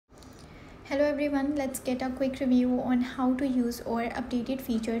Hello everyone, let's get a quick review on how to use our updated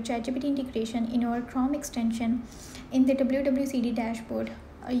feature ChatGPT integration in our Chrome extension. In the WWCD dashboard,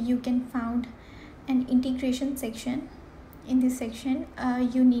 you can find an integration section. In this section,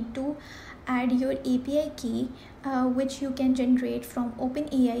 you need to add your API key, which you can generate from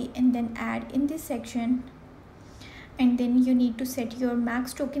OpenAI and then add in this section. And then you need to set your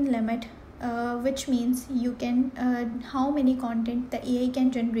max token limit, which means you can how many content the AI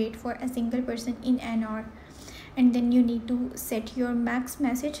can generate for a single person in an hour. And then you need to set your max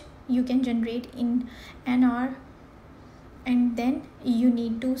message you can generate in an hour. And then you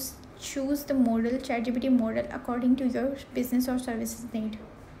need to choose the model, ChatGPT model, according to your business or services need.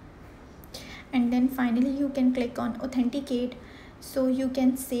 And then finally you can click on authenticate, so you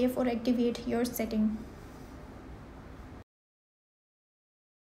can save or activate your setting.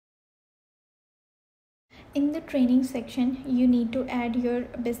 In the training section, you need to add your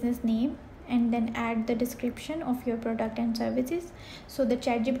business name and then add the description of your product and services, so the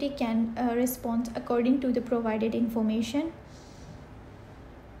ChatGPT can respond according to the provided information.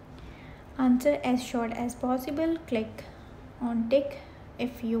 Answer as short as possible. Click on tick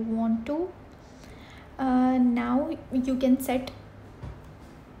if you want to. Now you can set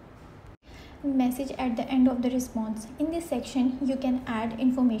message at the end of the response. In this section, you can add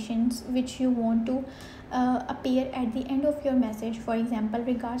informations which you want to appear at the end of your message. For example,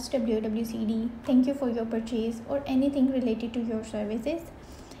 regards WWCD, thank you for your purchase, or anything related to your services.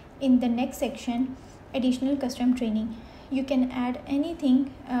 In the next section, additional custom training, you can add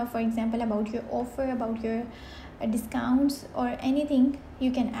anything, for example, about your offer, about your discounts, or anything you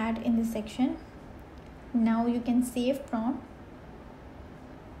can add in this section. Now you can save prompt.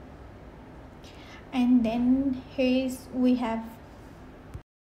 And then we have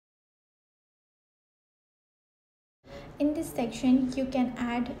in this section, you can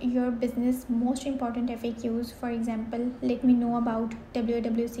add your business most important FAQs. For example, let me know about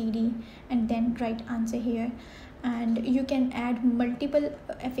WWCD, and then write answer here. And you can add multiple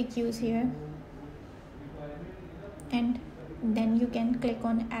FAQs here, and then you can click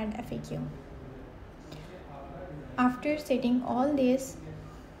on add FAQ. After setting all this,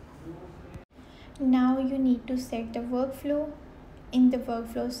 now you need to set the workflow. In the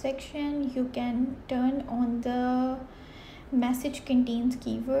workflow section, you can turn on the message contains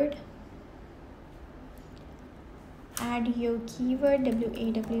keyword. Add your keyword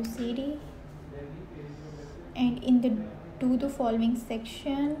WAWCD, and in the do the following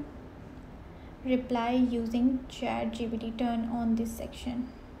section, reply using ChatGPT. Turn on this section.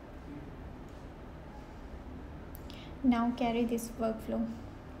 Now carry this workflow.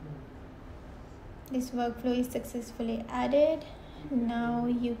 This workflow is successfully added. Now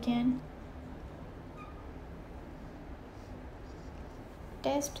you can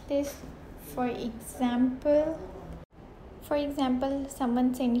test this. For example,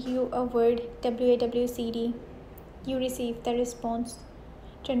 someone send you a word WAWCD. You receive the response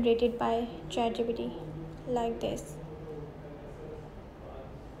generated by ChatGPT like this.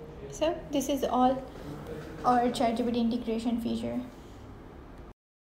 So this is all our ChatGPT integration feature.